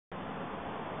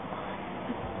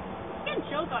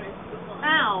even choke on it.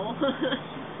 Ow.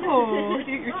 Oh,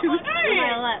 you're too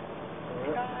Violet.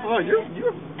 Oh, you're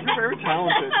very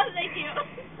talented. Thank you.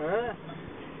 Huh?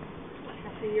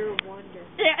 You're a wonder.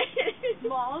 Yeah.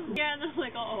 Small. Yeah, and I'm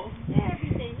like,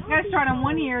 everything. You gotta start on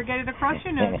one ear, get it across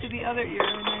your nose to the other ear,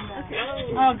 and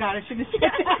then oh God, I shouldn't have said that.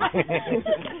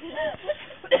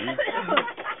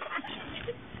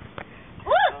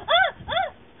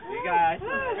 You guys.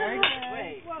 Very good.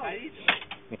 Wait, Whoa. how do you...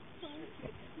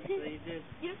 So you did...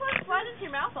 You just want to slide into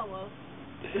your mouth almost.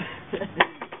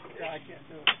 Yeah, I can't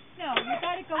do it. No, you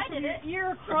gotta go from your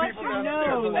ear The across people your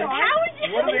downstairs nose. are like, How would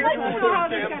you? what are they Let's doing know how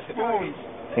with they those got damn spoons?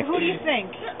 Who do you think?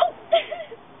 Oh.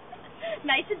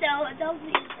 Nice Adele. Adele's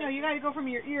me. No, you gotta go from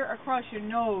your ear across your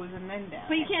nose and then down.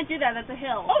 But you can't do that. That's a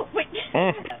hill. Oh, wait.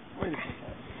 Wait a second.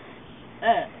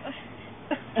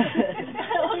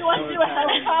 You want to do a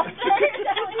helicopter?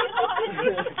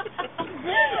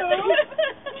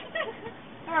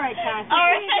 All right, Cassie. All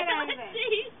right. Get out of it.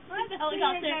 Where's the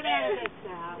helicopter? Get out of it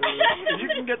now. You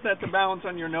can get that to balance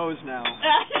on your nose now.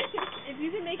 If you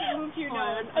can make it move to your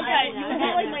nose. I'm Okay, getting you there, can be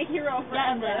I'm like getting my hero I'm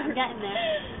getting there. forever. I'm getting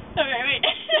there. Okay, wait.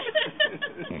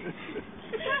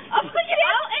 I'm looking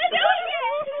out and doing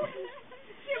it.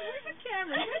 Where's the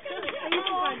camera?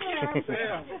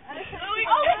 Sam.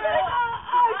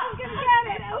 Oh, she's gonna get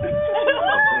it.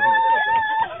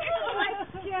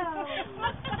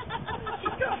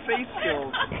 She's got face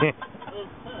skills.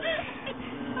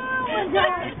 Oh my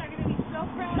God. I'm gonna be so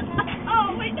proud of that.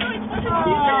 Oh, wait, no, it's not. Oh.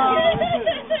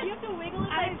 You have to wiggle it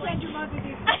I like said your mother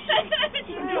did.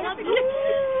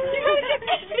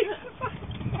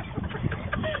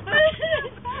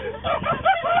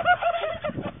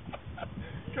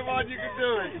 Come on, you can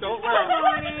do it. Don't laugh. Come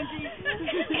on, Angie.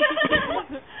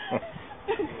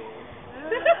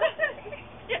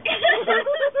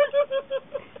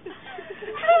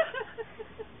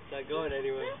 It's not going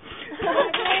anywhere.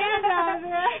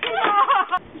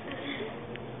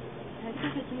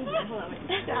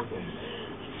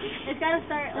 It's gotta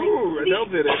start like. Ooh, Adele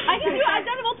did it. I can do it. I've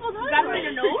done it multiple times. That's on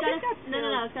your nose?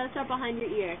 No. It's gotta start behind your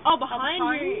ear. Oh, behind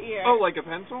your ear. Oh, like a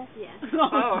pencil? Yeah.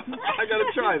 Oh, I gotta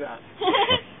try that.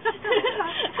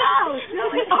 Oh,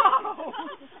 silly. Oh.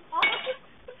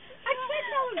 I can't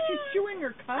tell if she's chewing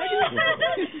her cud.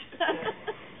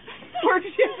 Or if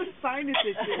she has a sinus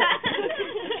issue.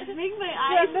 Make my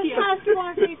eyes tear.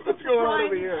 What's going on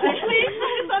over here? Please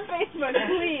put this on Facebook,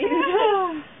 please.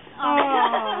 Oh. Oh,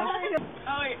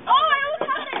 wait. Oh, I almost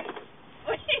had it.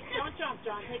 Wait. Don't jump,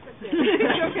 John. Take the stairs.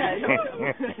 It's okay.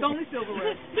 It's only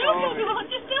silverware.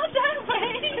 Just do it that way.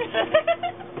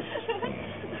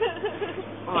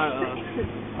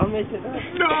 I'll make it up.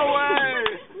 No way!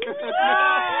 Did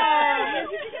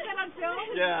you get that on film?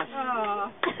 Yeah.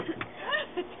 Oh.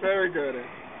 Very good.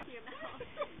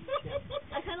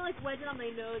 I kind of like wedge it on my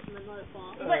nose and then let it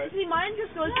fall. But see, mine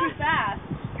just goes too fast.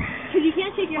 Because you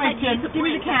can't shake your Wait, head. Jim, give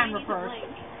me the camera first.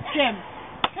 Jim.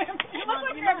 You look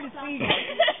like you're having a seizure.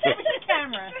 Give me the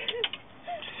camera.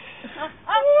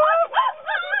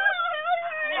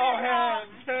 Oh, hands.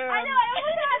 I know, I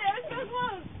almost had it. I was so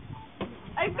close.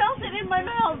 I felt it in my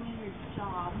mouth.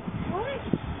 Job.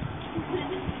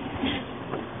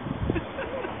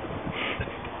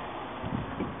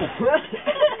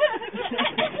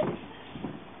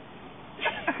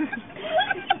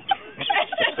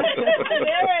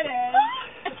 There it is.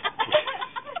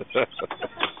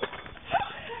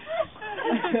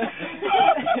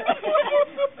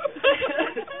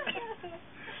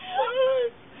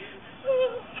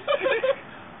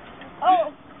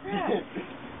 Oh, crap.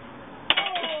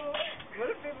 What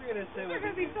if people are going to say... They're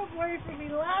going to be so worried for me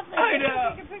laughing. I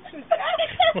know. Taking pictures.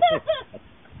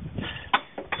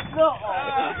 No.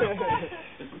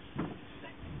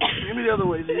 Give me the other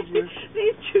way, these were...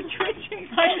 These two twitching.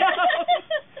 I know.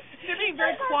 They're being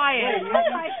very quiet. Hey, you-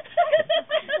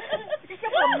 A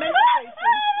couple of mental faces.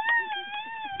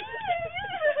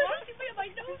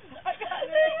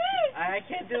 I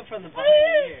can't do it from the behind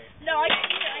the ear. No, I can't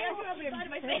do it. I got to put it on the side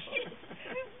of my face.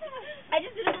 I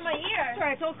just did it from my ear. That's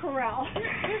right, it's all corral.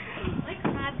 My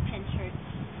crab pinchers.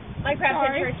 My crab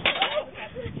Sorry. pinchers.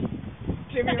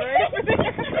 Jimmy, right?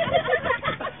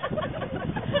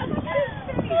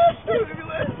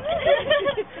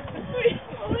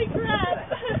 Holy crap.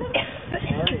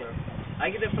 I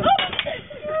can do it from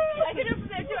I can do it from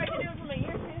there too. I can do it from my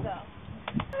ear too, though.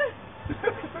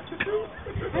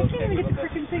 I can't even get the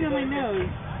freaking thing on my nose.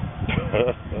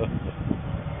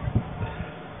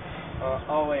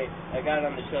 Oh, wait. I got it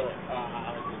on the shoulder. I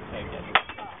was going to take it.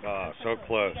 Ah, so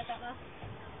close.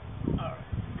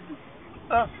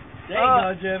 There you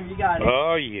go, Jim. You got it.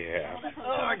 Oh, yeah.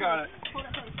 Oh, I got it.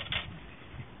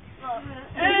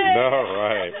 Hey! All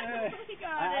right.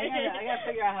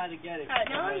 how to get it.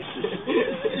 No.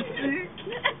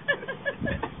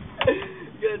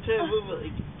 You gotta try to move it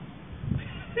like.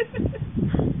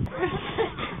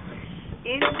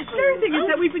 And the third thing is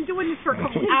that we've been doing this for a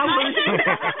couple hours.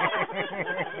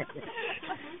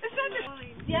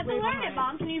 You have to learn it,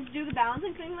 Mom. Can you do the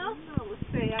balancing thing, though? No, let's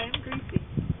see. I am greasy.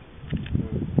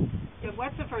 Yeah,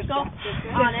 what's the first Go.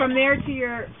 step? On From it. there to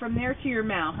your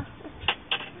mouth.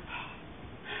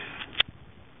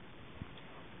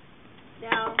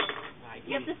 Now,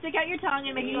 you have to stick out your tongue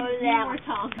and make it go Use down. more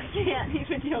tongue. I can't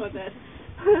even deal with it.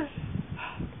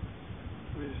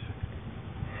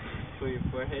 For your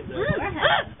forehead. Look.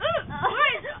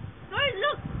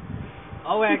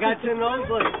 Oh wait, I got your nose.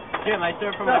 Look, Jim, I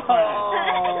served from my forehead.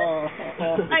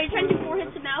 Are you trying to do forehead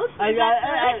to mouth? I got it.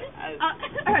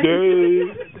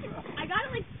 I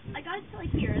got it to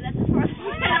like here. That's as far as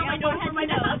I got my nose from my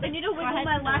nose. I need to wiggle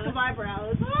my lack of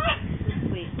eyebrows.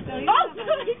 Wait.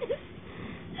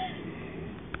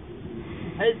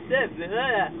 Hey, Steph. I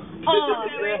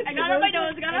got it on my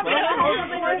nose. I got it on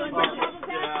my nose.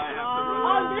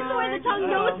 Oh, this is the way the tongue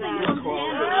nose thing comes in.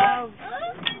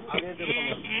 I'm gonna do it.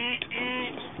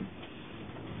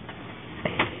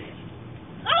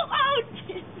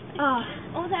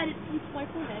 Oh, that is my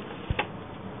forehead.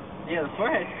 Yeah, the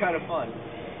forehead's kind of fun.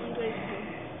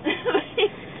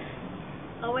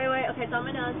 Oh, wait. Okay, it's on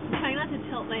my nose. I'm trying not to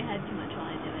tilt my head too much while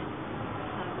I do it.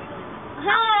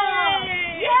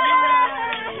 Hey! Yay!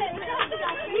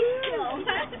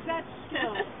 That's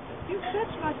skill. You have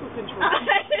such muscle control.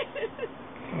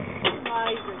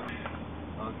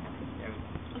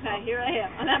 Okay, here I am.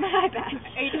 I'm at my iPad.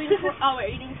 Are you doing are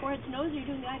you doing forehead to nose or are you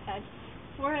doing the iPad?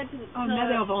 Forehead to Oh, now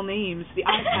they have all names. The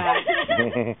iPad.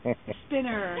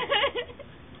 Spinner.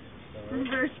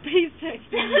 reverse basic.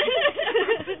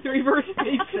 The reverse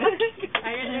basic.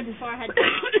 I did it forehead.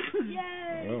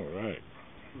 Yay! All right.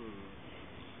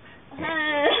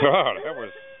 Uh, God, that was.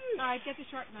 All right, get the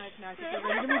sharp knife now.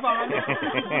 We're ready to move on.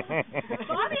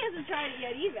 Bobby hasn't tried it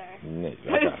yet either.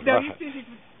 No, he's busy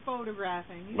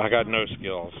photographing. I got no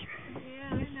skills.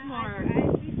 Yeah, I know. Smart.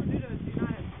 People do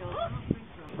not have skills. I don't think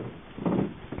so.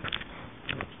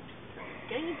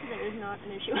 Getting into that is not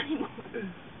an issue anymore.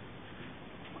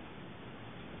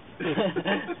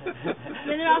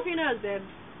 Spin it off your nose, babe.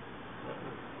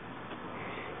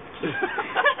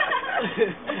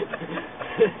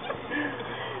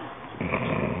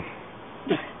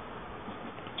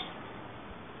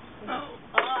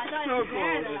 I thought it was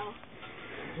there, though.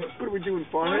 What are we doing,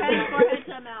 Forehead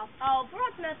to mouth. Oh,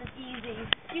 forehead to mouth is easy.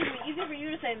 Excuse me, easy for you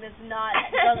to say that's not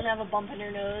doesn't have a bump in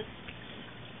your nose.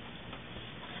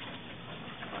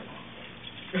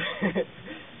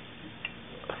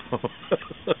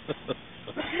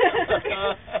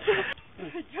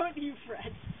 Don't you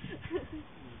fret.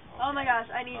 Oh my gosh,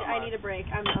 I need a break.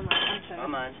 I'm so.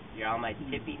 Come on, you're on my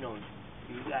tippy nose.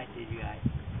 You guys.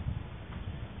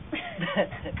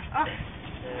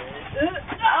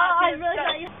 I really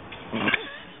thought you.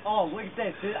 Oh, look at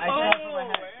this. I saw it from my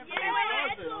head.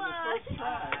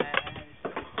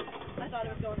 I thought it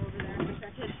was going over there. I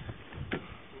expected.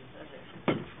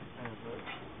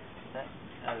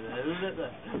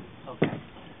 Okay.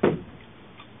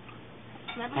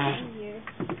 Never easier.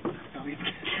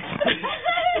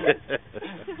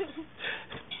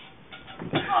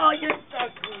 Oh, you're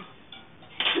stuck.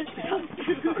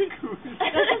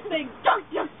 That's a thing.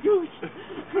 Duck, goose.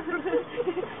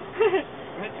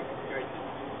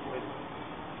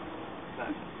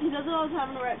 He does it all the time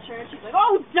when we're at church. He's like,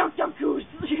 oh, duck, goose.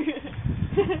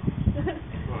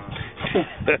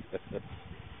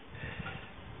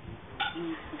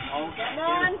 Come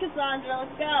on, Cassandra,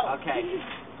 let's go. Okay.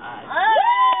 All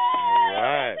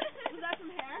right. Was that from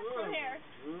hair? From hair.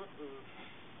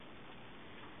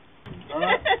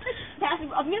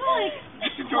 I'm gonna like.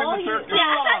 You joined the circus.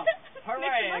 Yeah.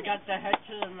 Hooray! I got the head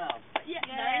to the mouth. Yeah.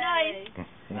 Very nice.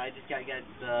 And I just gotta get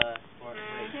the forehead.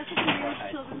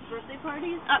 Children's birthday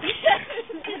parties.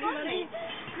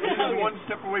 This is one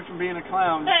step away from being a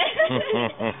clown.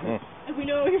 If we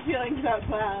know your feelings about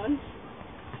clowns.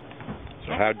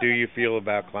 So how do you feel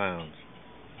about clowns?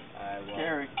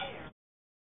 Scary.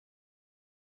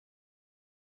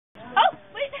 Oh,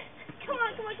 wait. Come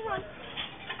on.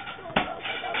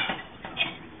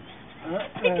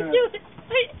 I can do it.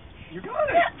 Wait. You got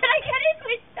it. Did I get it?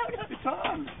 Wait, no. It's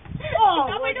on.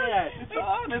 Oh, Got my look at nose. that. It's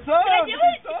on. Did I do it?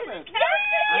 You've done it. I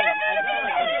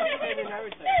did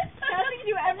everything. How do you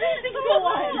do every single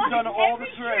one? You've done all the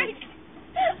tricks.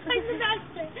 I'm the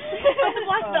master. I'm the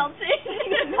black belt.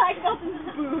 Black belt in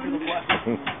spoon.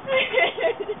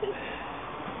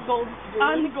 Gold spoon.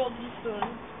 I'm the golden spoon.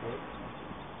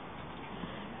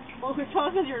 Well, we're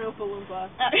talking about your Oompa Loompa.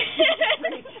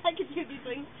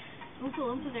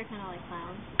 they're kind of like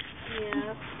clowns.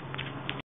 Yeah.